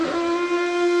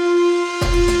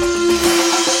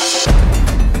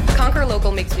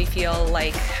makes me feel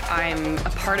like I'm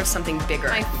a part of something bigger.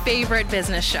 My favorite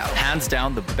business show. Hands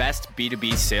down the best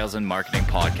B2B sales and marketing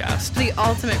podcast. The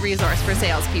ultimate resource for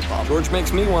salespeople. George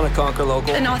makes me want to conquer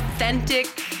local. An authentic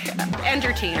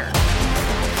entertainer.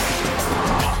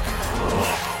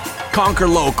 Conquer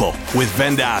Local with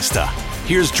Vendasta.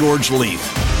 Here's George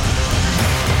Leith.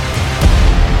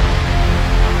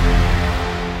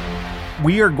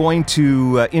 We are going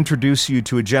to introduce you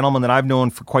to a gentleman that I've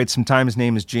known for quite some time. His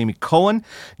name is Jamie Cohen.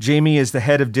 Jamie is the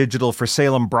head of digital for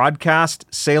Salem Broadcast.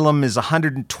 Salem is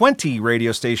 120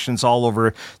 radio stations all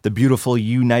over the beautiful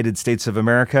United States of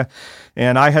America.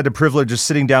 And I had the privilege of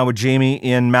sitting down with Jamie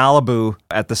in Malibu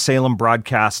at the Salem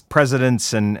Broadcast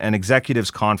Presidents and Executives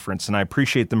Conference. And I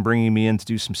appreciate them bringing me in to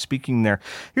do some speaking there.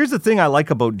 Here's the thing I like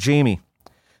about Jamie.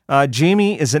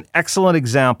 Jamie is an excellent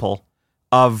example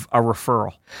of a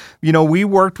referral. You know, we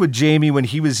worked with Jamie when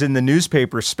he was in the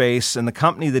newspaper space, and the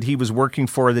company that he was working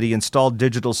for that he installed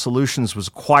digital solutions was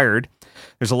acquired.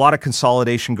 There's a lot of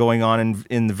consolidation going on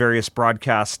in the various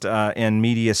broadcast and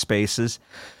media spaces.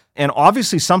 And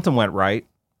obviously something went right.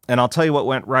 And I'll tell you what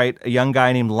went right. A young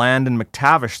guy named Landon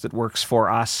McTavish that works for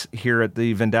us here at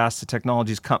the Vendasta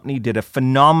Technologies Company did a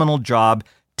phenomenal job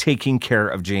taking care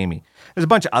of Jamie. There's a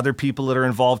bunch of other people that are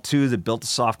involved too that built the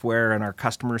software, and our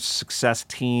customer success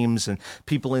teams and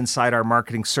people inside our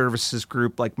marketing services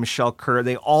group like Michelle Kerr.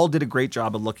 They all did a great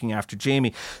job of looking after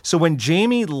Jamie. So when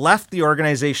Jamie left the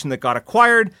organization that got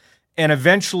acquired and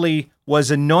eventually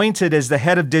was anointed as the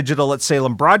head of digital at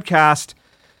Salem Broadcast,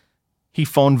 he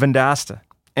phoned Vendasta.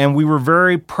 And we were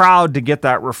very proud to get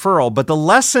that referral. But the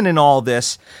lesson in all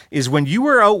this is when you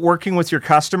are out working with your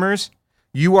customers,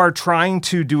 you are trying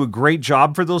to do a great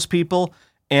job for those people,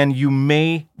 and you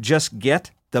may just get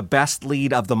the best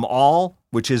lead of them all,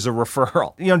 which is a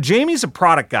referral. You know, Jamie's a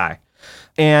product guy,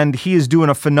 and he is doing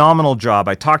a phenomenal job.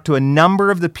 I talked to a number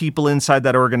of the people inside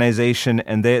that organization,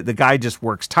 and the guy just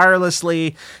works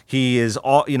tirelessly. He is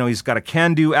all, you know, he's got a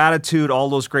can-do attitude, all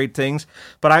those great things.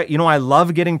 But I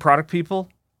love getting product people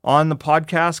on the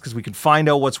podcast because we can find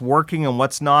out what's working and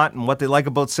what's not and what they like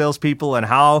about salespeople and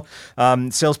how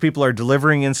salespeople are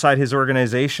delivering inside his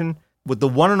organization with the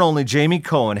one and only Jamie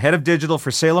Cohen, head of digital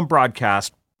for Salem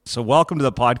Broadcast. So welcome to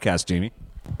the podcast, Jamie.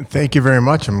 Thank you very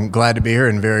much. I'm glad to be here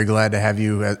and very glad to have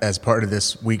you as part of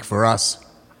this week for us.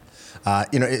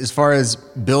 As far as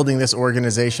building this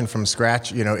organization from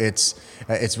scratch,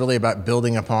 it's really about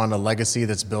building upon a legacy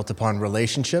that's built upon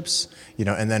relationships,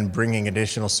 and then bringing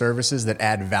additional services that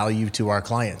add value to our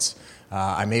clients.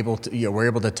 We're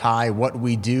able to tie what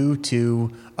we do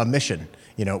to a mission.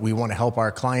 We want to help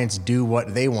our clients do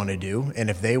what they want to do. And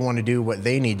if they want to do what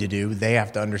they need to do, they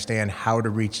have to understand how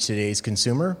to reach today's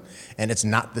consumer. And it's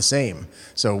not the same.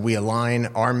 So we align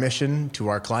our mission to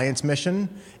our client's mission,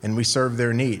 and we serve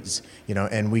their needs,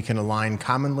 and we can align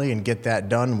commonly and get that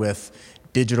done with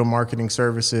digital marketing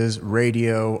services,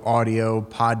 radio, audio,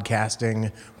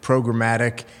 podcasting,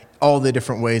 programmatic, all the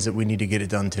different ways that we need to get it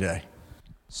done today.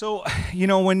 So,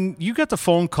 when you got the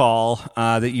phone call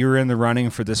that you're in the running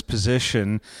for this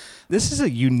position, this is a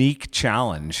unique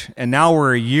challenge. And now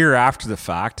we're a year after the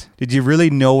fact. Did you really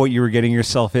know what you were getting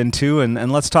yourself into?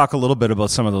 And let's talk a little bit about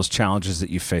some of those challenges that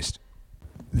you faced.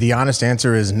 The honest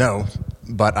answer is no,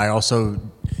 but I also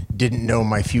didn't know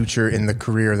my future in the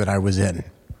career that I was in.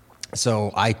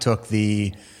 So I took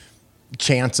the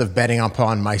chance of betting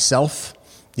upon myself,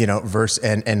 versus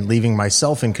and leaving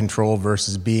myself in control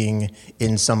versus being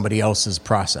in somebody else's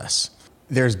process.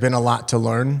 There's been a lot to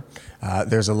learn.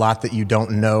 There's a lot that you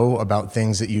don't know about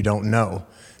things that you don't know.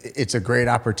 It's a great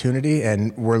opportunity,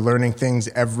 and we're learning things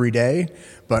every day.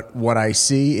 But what I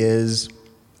see is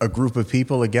a group of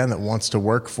people, again, that wants to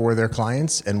work for their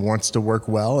clients and wants to work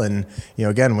well. And,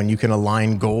 again, when you can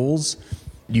align goals,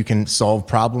 you can solve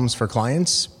problems for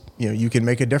clients, you can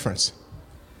make a difference.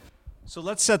 So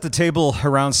let's set the table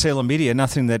around Salem Media.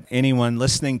 Nothing that anyone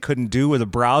listening couldn't do with a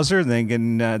browser.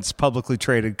 It's a publicly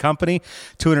traded company,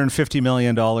 $250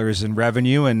 million in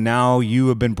revenue, and now you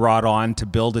have been brought on to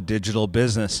build a digital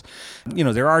business.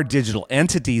 There are digital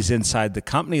entities inside the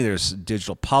company. There's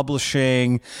digital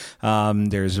publishing.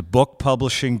 There's a book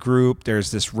publishing group.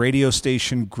 There's this radio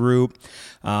station group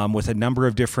with a number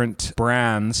of different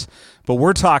brands. But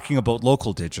we're talking about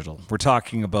local digital. We're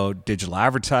talking about digital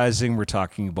advertising. We're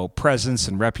talking about presence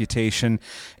and reputation.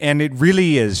 And it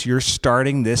really is, you're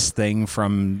starting this thing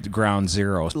from ground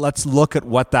zero. Let's look at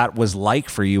what that was like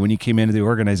for you when you came into the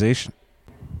organization.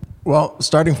 Well,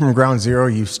 starting from ground zero,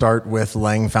 you start with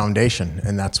laying foundation.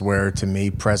 And that's where, to me,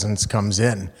 presence comes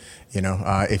in.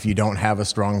 If you don't have a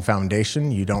strong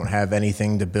foundation, you don't have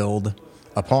anything to build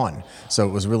upon. So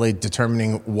it was really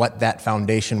determining what that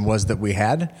foundation was that we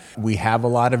had. We have a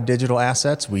lot of digital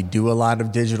assets. We do a lot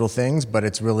of digital things, but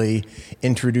it's really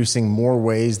introducing more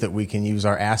ways that we can use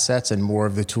our assets and more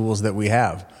of the tools that we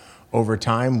have. Over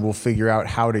time, we'll figure out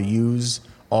how to use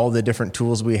all the different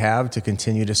tools we have to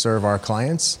continue to serve our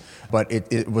clients. But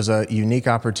it was a unique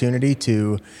opportunity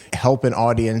to help an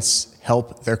audience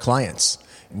help their clients.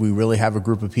 We really have a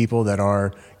group of people that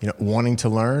are, wanting to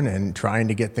learn and trying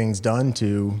to get things done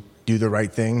to do the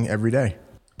right thing every day.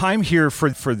 I'm here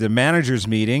for the managers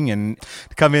meeting and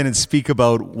to come in and speak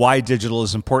about why digital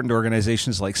is important to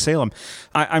organizations like Salem.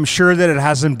 I'm sure that it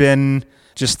hasn't been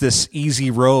just this easy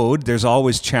road. There's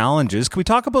always challenges. Can we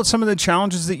talk about some of the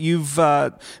challenges that you've,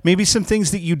 maybe some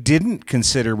things that you didn't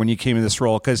consider when you came in this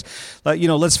role? Because,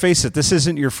 let's face it, this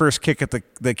isn't your first kick at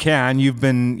the can. You've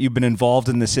been involved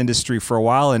in this industry for a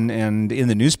while and in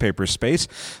the newspaper space.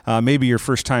 Maybe your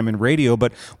first time in radio,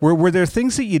 but were there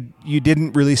things that you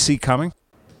didn't really see coming?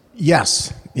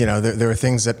 Yes. There are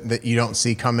things that you don't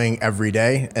see coming every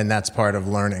day, and that's part of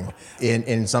learning.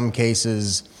 In some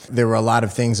cases, there were a lot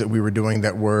of things that we were doing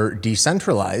that were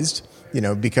decentralized,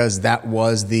 because that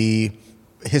was the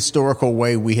historical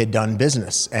way we had done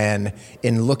business. And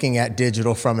in looking at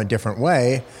digital from a different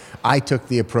way, I took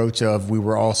the approach of we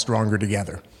were all stronger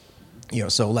together.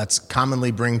 So let's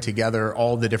commonly bring together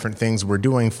all the different things we're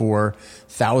doing for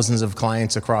thousands of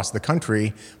clients across the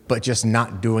country, but just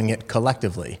not doing it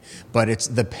collectively. But it's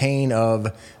the pain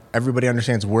of everybody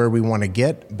understands where we want to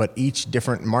get, but each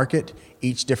different market,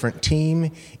 each different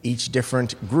team, each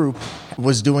different group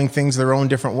was doing things their own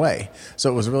different way. So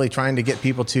it was really trying to get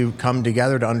people to come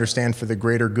together to understand for the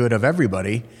greater good of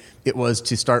everybody. It was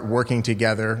to start working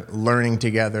together, learning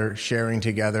together, sharing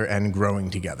together, and growing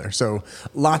together. So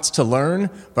lots to learn,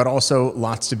 but also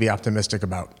lots to be optimistic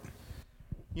about.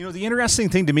 The interesting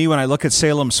thing to me when I look at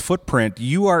Salem's footprint,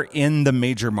 you are in the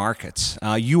major markets.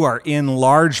 You are in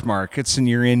large markets and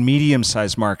you're in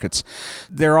medium-sized markets.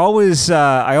 I always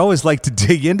like to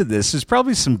dig into this. There's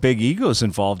probably some big egos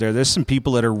involved there. There's some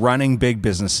people that are running big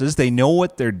businesses. They know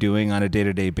what they're doing on a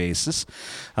day-to-day basis.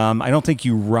 I don't think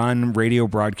you run radio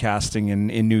broadcasting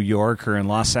in New York or in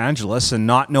Los Angeles and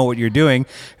not know what you're doing.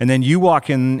 And then you walk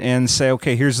in and say,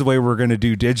 okay, here's the way we're going to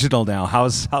do digital now.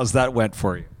 How's that went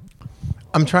for you?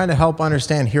 I'm trying to help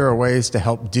understand, here are ways to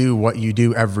help do what you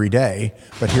do every day,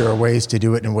 but here are ways to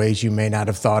do it in ways you may not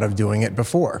have thought of doing it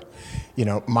before.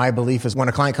 My belief is when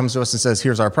a client comes to us and says,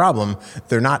 here's our problem,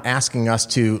 they're not asking us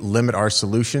to limit our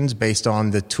solutions based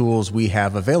on the tools we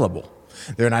have available.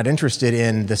 They're not interested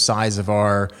in the size of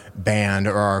our band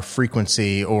or our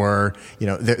frequency or,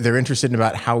 they're interested in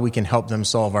about how we can help them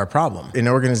solve our problem. In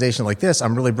an organization like this,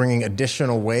 I'm really bringing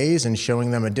additional ways and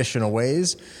showing them additional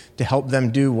ways to help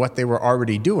them do what they were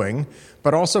already doing,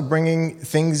 but also bringing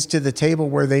things to the table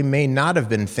where they may not have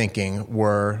been thinking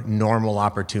were normal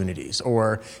opportunities,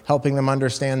 or helping them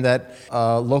understand that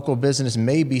local business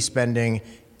may be spending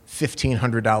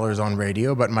 $1,500 on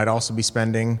radio, but might also be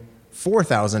spending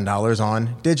 $4,000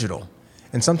 on digital.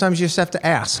 And sometimes you just have to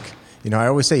ask. I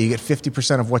always say you get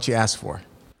 50% of what you ask for.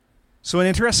 So an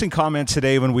interesting comment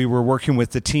today when we were working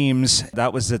with the teams,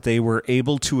 that was that they were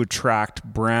able to attract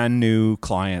brand new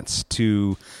clients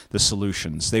to the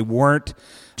solutions. They weren't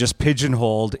just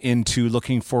pigeonholed into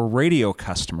looking for radio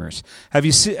customers. Have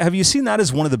you seen that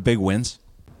as one of the big wins?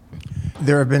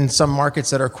 There have been some markets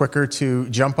that are quicker to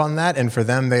jump on that, and for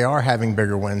them, they are having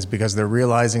bigger wins because they're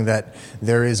realizing that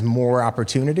there is more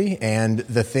opportunity, and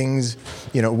the things,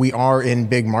 we are in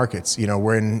big markets.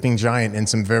 We're in being giant in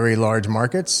some very large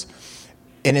markets,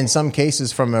 and in some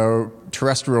cases, from a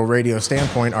terrestrial radio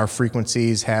standpoint, our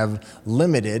frequencies have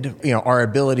limited, our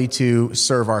ability to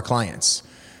serve our clients.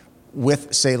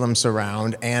 With Salem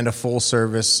Surround and a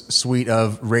full-service suite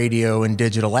of radio and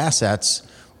digital assets,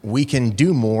 we can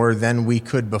do more than we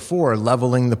could before,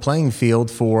 leveling the playing field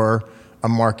for a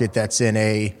market that's in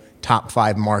a top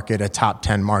 5 market, a top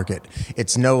 10 market.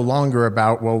 It's no longer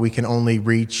about, we can only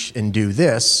reach and do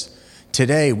this.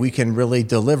 Today, we can really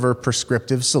deliver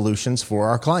prescriptive solutions for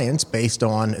our clients based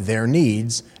on their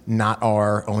needs, not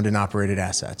our owned and operated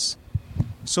assets.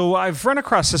 So I've run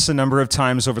across this a number of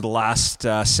times over the last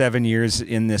 7 years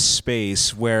in this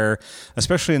space where,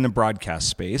 especially in the broadcast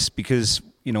space, because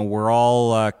we're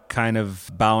all kind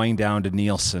of bowing down to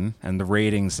Nielsen and the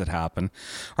ratings that happen.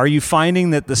 Are you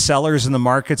finding that the sellers in the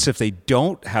markets, if they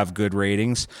don't have good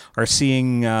ratings, are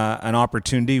seeing an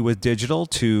opportunity with digital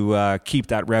to keep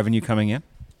that revenue coming in?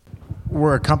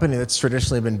 We're a company that's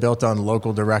traditionally been built on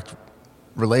local direct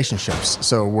relationships.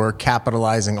 So we're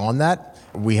capitalizing on that.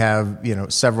 We have,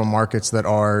 several markets that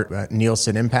are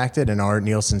Nielsen impacted and are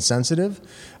Nielsen sensitive,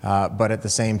 but at the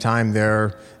same time,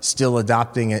 they're still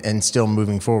adopting it and still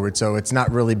moving forward. So it's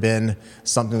not really been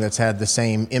something that's had the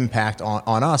same impact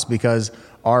on us because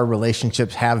our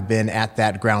relationships have been at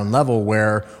that ground level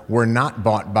where we're not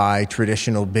bought by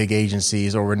traditional big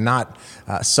agencies or we're not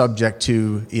subject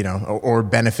to, or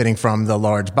benefiting from the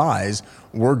large buys.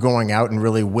 We're going out and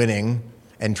really winning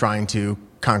and trying to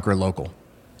conquer local.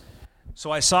 So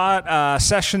I saw a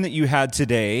session that you had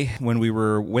today when we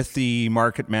were with the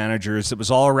market managers. It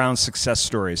was all around success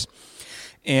stories.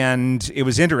 And it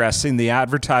was interesting. The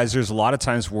advertisers, a lot of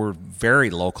times, were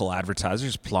very local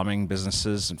advertisers, plumbing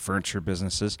businesses and furniture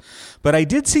businesses. But I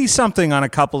did see something on a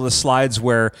couple of the slides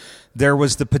where there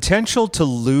was the potential to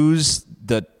lose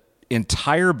the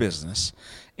entire business,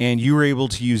 and you were able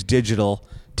to use digital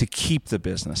to keep the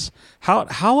business. How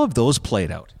have those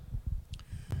played out?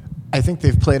 I think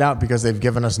they've played out because they've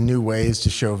given us new ways to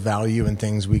show value in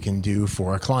things we can do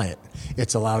for a client.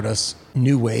 It's allowed us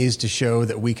new ways to show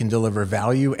that we can deliver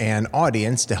value and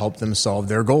audience to help them solve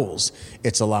their goals.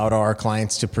 It's allowed our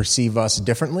clients to perceive us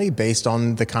differently based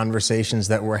on the conversations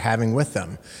that we're having with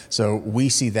them. So we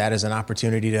see that as an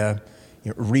opportunity to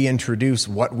reintroduce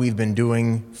what we've been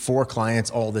doing for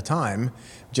clients all the time,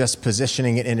 just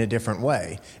positioning it in a different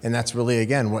way. And that's really,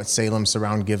 again, what Salem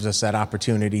Surround gives us that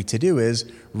opportunity to do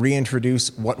is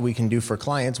reintroduce what we can do for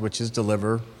clients, which is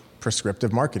deliver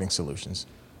prescriptive marketing solutions.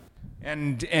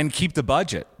 And keep the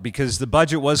budget, because the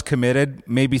budget was committed,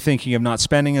 maybe thinking of not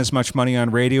spending as much money on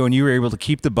radio, and you were able to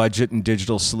keep the budget in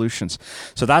digital solutions.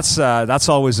 So that's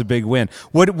always a big win.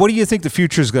 What do you think the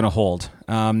future is going to hold?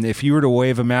 If you were to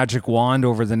wave a magic wand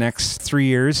over the next 3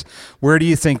 years, where do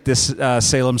you think this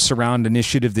Salem Surround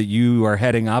initiative that you are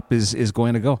heading up is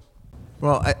going to go?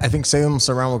 Well, I think Salem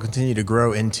Surround will continue to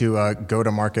grow into a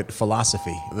go-to-market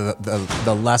philosophy.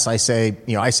 The less I say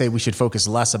we should focus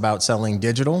less about selling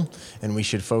digital, and we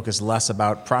should focus less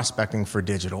about prospecting for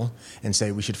digital, and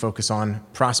say we should focus on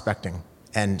prospecting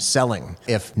and selling.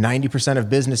 If 90% of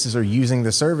businesses are using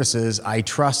the services, I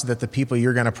trust that the people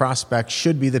you're going to prospect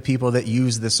should be the people that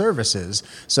use the services.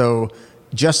 So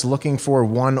just looking for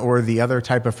one or the other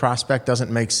type of prospect doesn't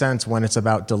make sense when it's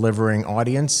about delivering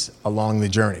audience along the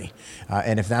journey.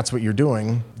 And if that's what you're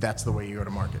doing, that's the way you go to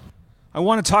market. I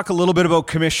want to talk a little bit about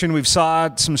commission. We've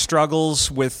saw some struggles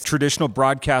with traditional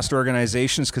broadcast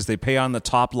organizations because they pay on the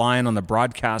top line on the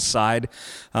broadcast side.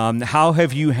 How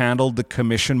have you handled the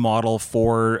commission model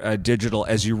for digital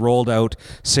as you rolled out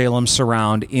Salem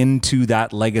Surround into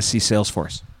that legacy sales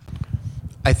force?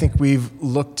 I think we've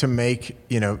looked to make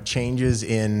changes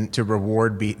to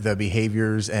reward the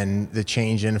behaviors and the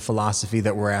change in philosophy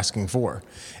that we're asking for.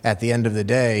 At the end of the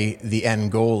day, the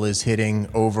end goal is hitting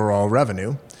overall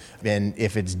revenue. And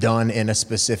if it's done in a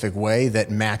specific way that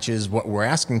matches what we're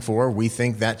asking for, we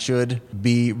think that should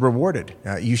be rewarded.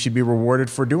 You should be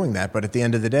rewarded for doing that. But at the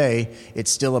end of the day,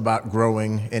 it's still about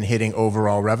growing and hitting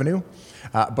overall revenue.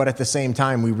 But at the same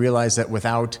time, we realize that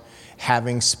without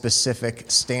having specific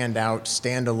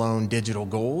standalone digital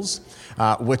goals,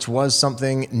 which was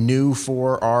something new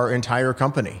for our entire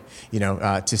company.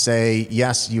 To say,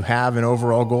 yes, you have an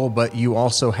overall goal, but you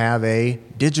also have a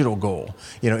digital goal.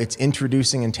 It's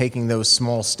introducing and taking those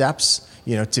small steps,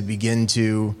 to begin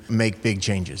to make big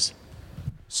changes.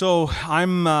 So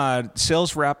I'm a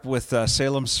sales rep with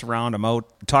Salem Surround. I'm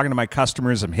out talking to my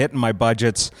customers. I'm hitting my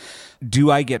budgets.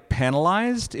 Do I get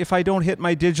penalized if I don't hit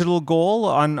my digital goal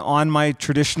on my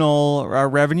traditional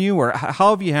revenue? Or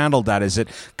how have you handled that? Is it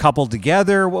coupled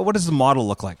together? What does the model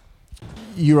look like?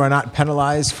 You are not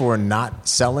penalized for not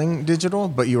selling digital,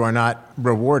 but you are not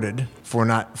rewarded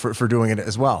for doing it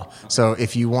as well. So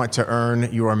if you want to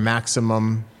earn your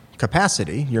maximum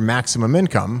capacity, your maximum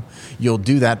income, you'll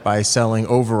do that by selling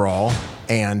overall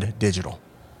and digital.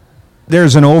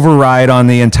 There's an override on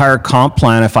the entire comp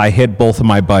plan if I hit both of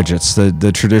my budgets,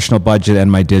 the traditional budget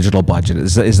and my digital budget.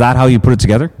 Is that how you put it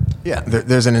together? Yeah,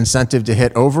 there's an incentive to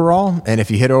hit overall, and if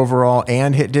you hit overall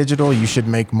and hit digital, you should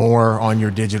make more on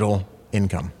your digital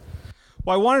income.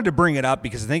 Well, I wanted to bring it up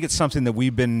because I think it's something that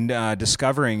we've been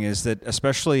discovering is that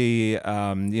especially,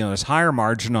 there's higher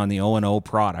margin on the O&O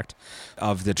product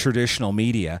of the traditional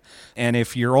media. And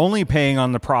if you're only paying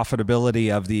on the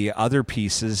profitability of the other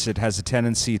pieces, it has a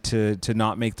tendency to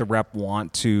not make the rep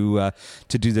want to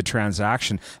do the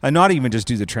transaction. And not even just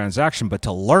do the transaction, but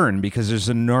to learn, because there's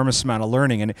an enormous amount of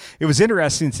learning. And it was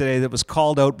interesting today that was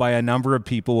called out by a number of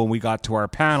people when we got to our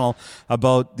panel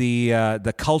about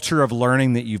the culture of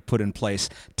learning that you've put in place. place.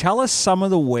 Tell us some of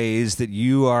the ways that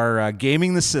you are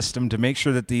gaming the system to make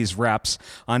sure that these reps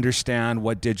understand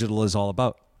what digital is all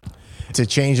about. To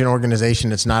change an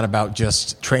organization, it's not about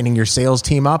just training your sales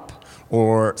team up,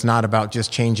 or it's not about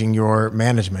just changing your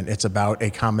management. It's about a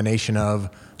combination of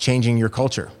changing your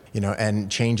culture, and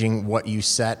changing what you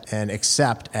set and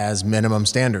accept as minimum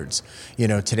standards.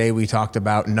 Today we talked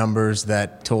about numbers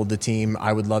that told the team,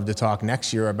 I would love to talk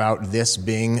next year about this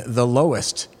being the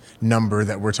lowest number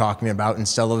that we're talking about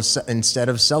instead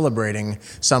of celebrating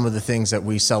some of the things that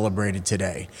we celebrated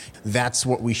today. That's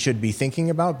what we should be thinking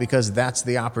about, because that's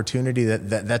the opportunity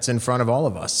that's in front of all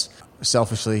of us.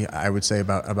 Selfishly, I would say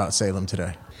about Salem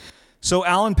today. So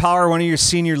Alan Power, one of your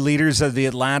senior leaders of the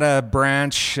Atlanta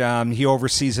branch, he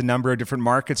oversees a number of different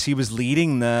markets. He was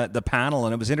leading the panel,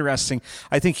 and it was interesting.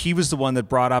 I think he was the one that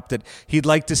brought up that he'd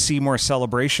like to see more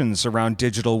celebrations around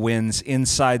digital wins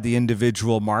inside the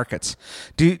individual markets.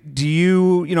 Do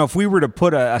you, if we were to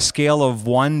put a scale of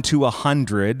 1 to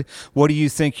 100, what do you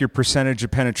think your percentage of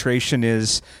penetration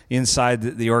is inside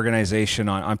the organization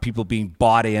on people being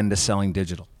bought into selling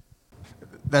digital?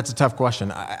 That's a tough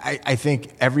question. I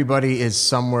think everybody is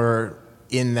somewhere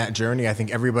in that journey. I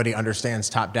think everybody understands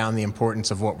top down the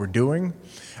importance of what we're doing.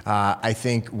 I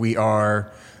think we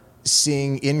are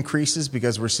seeing increases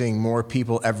because we're seeing more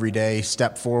people every day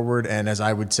step forward and, as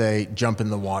I would say, jump in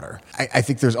the water. I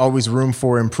think there's always room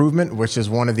for improvement, which is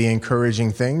one of the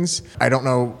encouraging things. I don't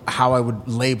know how I would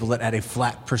label it at a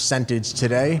flat percentage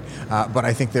today, but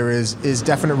I think there is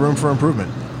definite room for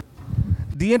improvement.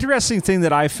 The interesting thing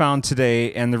that I found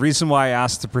today, and the reason why I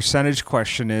asked the percentage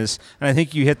question is, and I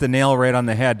think you hit the nail right on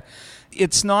the head,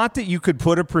 it's not that you could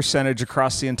put a percentage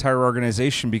across the entire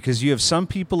organization, because you have some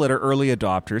people that are early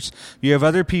adopters, you have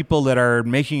other people that are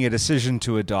making a decision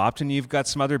to adopt, and you've got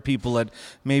some other people that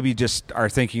maybe just are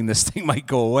thinking this thing might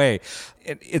go away.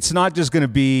 It's not just going to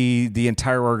be the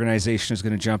entire organization is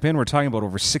going to jump in. We're talking about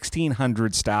over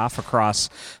 1,600 staff across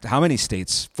how many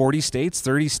states? 40 states,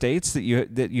 30 states that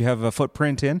you have a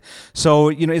footprint in. So,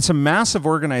 it's a massive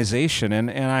organization,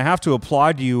 and I have to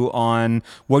applaud you on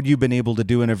what you've been able to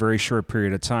do in a very short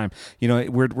period of time.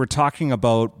 We're talking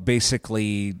about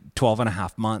basically 12 and a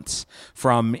half months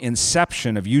from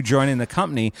inception of you joining the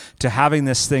company to having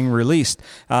this thing released.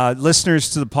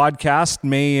 Listeners to the podcast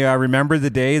may remember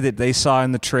the day that they saw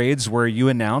in the trades where you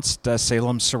announced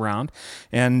Salem Surround,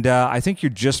 and I think you're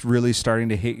just really starting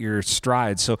to hit your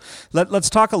stride. So let's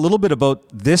talk a little bit about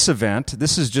this event.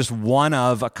 This is just one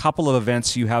of a couple of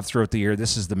events you have throughout the year.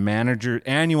 This is the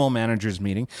annual managers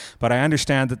meeting, but I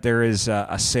understand that there is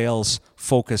a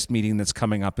sales-focused meeting that's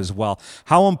coming up as well.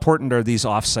 How important are these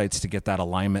offsites to get that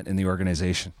alignment in the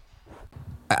organization?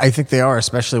 I think they are,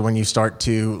 especially when you start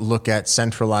to look at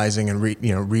centralizing and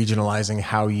regionalizing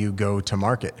how you go to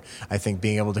market. I think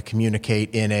being able to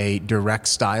communicate in a direct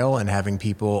style and having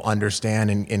people understand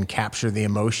and capture the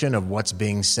emotion of what's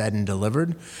being said and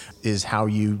delivered is how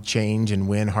you change and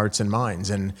win hearts and minds.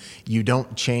 And you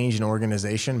don't change an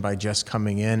organization by just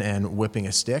coming in and whipping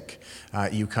a stick.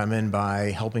 You come in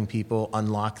by helping people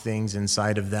unlock things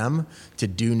inside of them to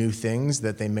do new things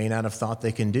that they may not have thought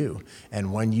they can do.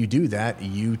 And when you do that,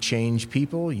 you change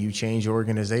people, you change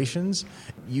organizations.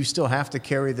 You still have to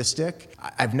carry the stick.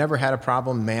 I've never had a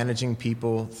problem managing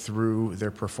people through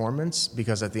their performance,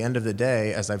 because at the end of the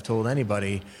day, as I've told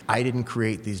anybody, I didn't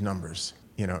create these numbers.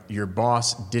 Your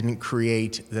boss didn't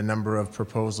create the number of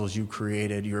proposals you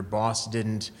created. Your boss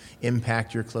didn't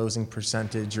impact your closing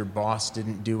percentage. Your boss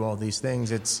didn't do all these things.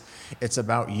 It's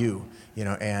about you,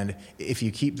 and if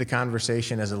you keep the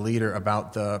conversation as a leader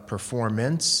about the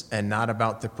performance and not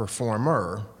about the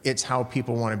performer, it's how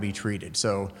people want to be treated.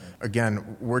 So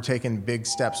again, we're taking big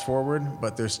steps forward,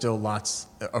 but there's still lots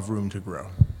of room to grow.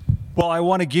 Well, I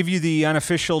want to give you the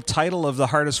unofficial title of the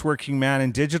hardest working man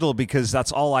in digital, because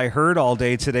that's all I heard all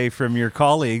day today from your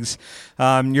colleagues.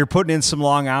 You're putting in some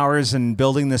long hours and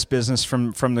building this business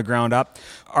from the ground up.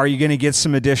 Are you going to get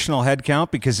some additional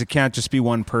headcount? Because it can't just be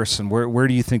one person. Where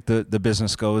do you think the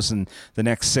business goes in the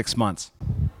next 6 months?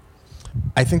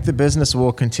 I think the business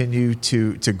will continue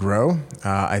to grow.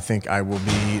 I think I will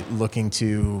be looking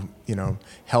to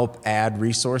help add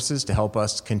resources to help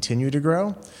us continue to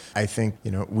grow. I think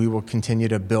we will continue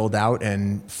to build out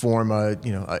and form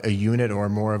a unit or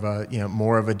more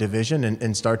of a division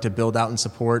and start to build out and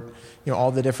support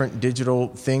all the different digital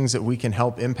things that we can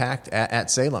help impact at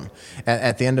Salem.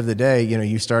 At the end of the day,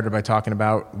 you started by talking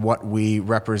about what we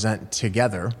represent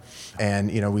together,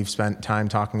 and we've spent time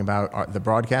talking about the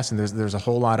broadcast, and there's a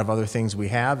whole lot of other things we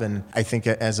have. And I think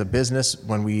as a business,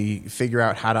 when we figure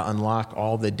out how to unlock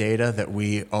all the data that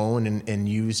we own and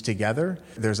use together,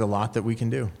 there's a lot that we can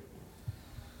do.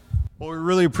 Well, we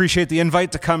really appreciate the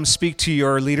invite to come speak to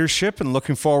your leadership and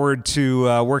looking forward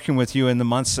to working with you in the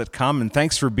months that come. And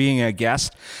thanks for being a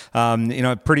guest.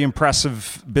 A pretty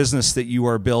impressive business that you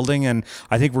are building. And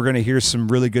I think we're going to hear some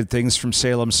really good things from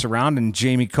Salem Surround and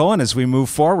Jamie Cohen as we move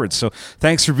forward. So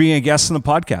thanks for being a guest on the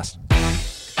podcast.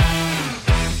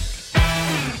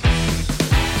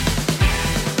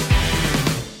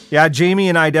 Yeah, Jamie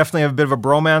and I definitely have a bit of a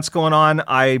bromance going on.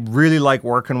 I really like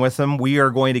working with him. We are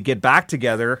going to get back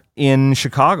together in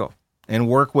Chicago and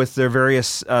work with their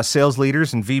various sales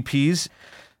leaders and VPs.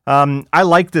 I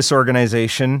like this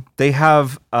organization. They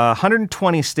have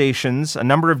 120 stations, a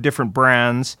number of different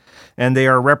brands, and they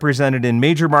are represented in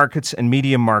major markets and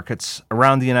medium markets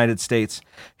around the United States.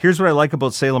 Here's what I like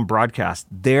about Salem Broadcast.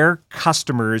 Their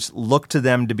customers look to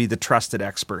them to be the trusted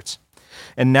experts.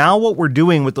 And now what we're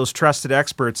doing with those trusted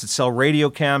experts that sell radio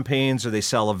campaigns or they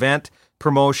sell event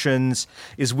promotions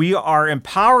is we are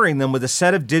empowering them with a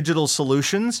set of digital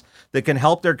solutions that can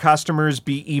help their customers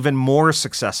be even more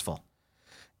successful.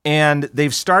 And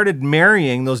they've started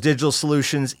marrying those digital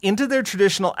solutions into their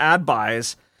traditional ad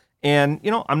buys. And,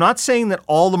 I'm not saying that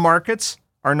all the markets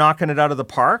are knocking it out of the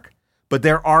park, but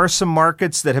there are some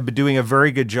markets that have been doing a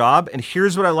very good job. And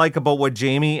here's what I like about what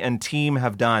Jamie and team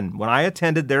have done. When I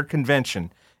attended their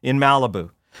convention in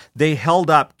Malibu, they held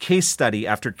up case study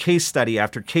after case study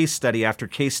after case study after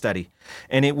case study.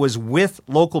 And it was with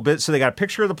local business. So they got a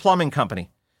picture of the plumbing company,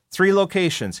 3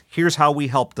 locations. Here's how we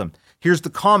helped them. Here's the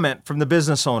comment from the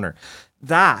business owner.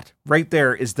 That right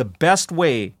there is the best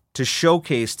way to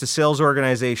showcase to sales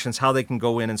organizations how they can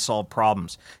go in and solve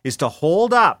problems, is to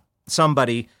hold up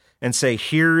somebody and say,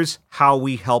 here's how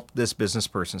we help this business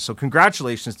person. So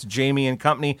congratulations to Jamie and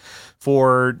company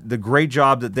for the great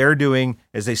job that they're doing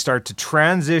as they start to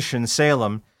transition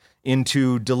Salem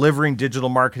into delivering digital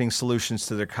marketing solutions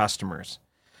to their customers.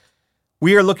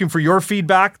 We are looking for your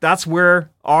feedback. That's where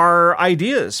our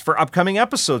ideas for upcoming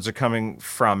episodes are coming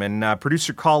from. And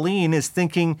producer Colleen is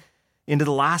thinking into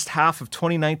the last half of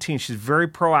 2019. She's very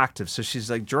proactive. So she's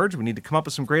like, George, we need to come up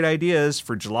with some great ideas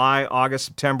for July, August,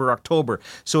 September, October.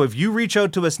 So if you reach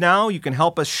out to us now, you can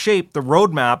help us shape the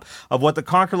roadmap of what the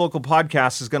Conquer Local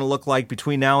podcast is going to look like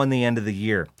between now and the end of the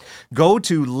year. Go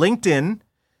to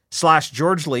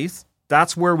LinkedIn/George Leith.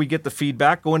 That's where we get the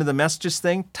feedback. Go into the messages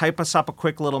thing, type us up a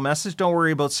quick little message. Don't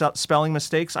worry about spelling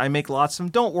mistakes. I make lots of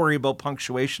them. Don't worry about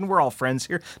punctuation. We're all friends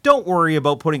here. Don't worry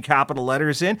about putting capital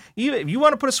letters in. If you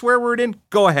want to put a swear word in,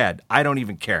 go ahead. I don't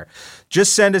even care.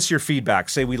 Just send us your feedback.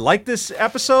 Say, we like this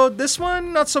episode. This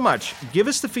one, not so much. Give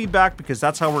us the feedback because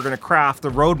that's how we're going to craft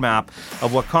the roadmap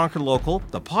of what Conquer Local,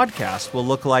 the podcast, will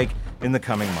look like in the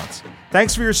coming months.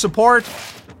 Thanks for your support.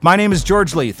 My name is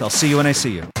George Leith. I'll see you when I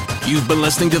see you. You've been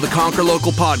listening to the Conquer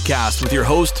Local podcast with your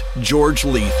host, George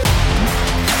Leith.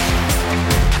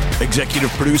 Executive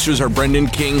producers are Brendan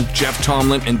King, Jeff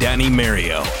Tomlin, and Danny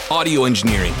Mario. Audio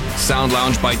engineering, Sound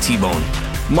Lounge by T-Bone.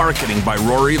 Marketing by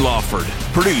Rory Lawford.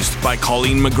 Produced by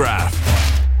Colleen McGrath.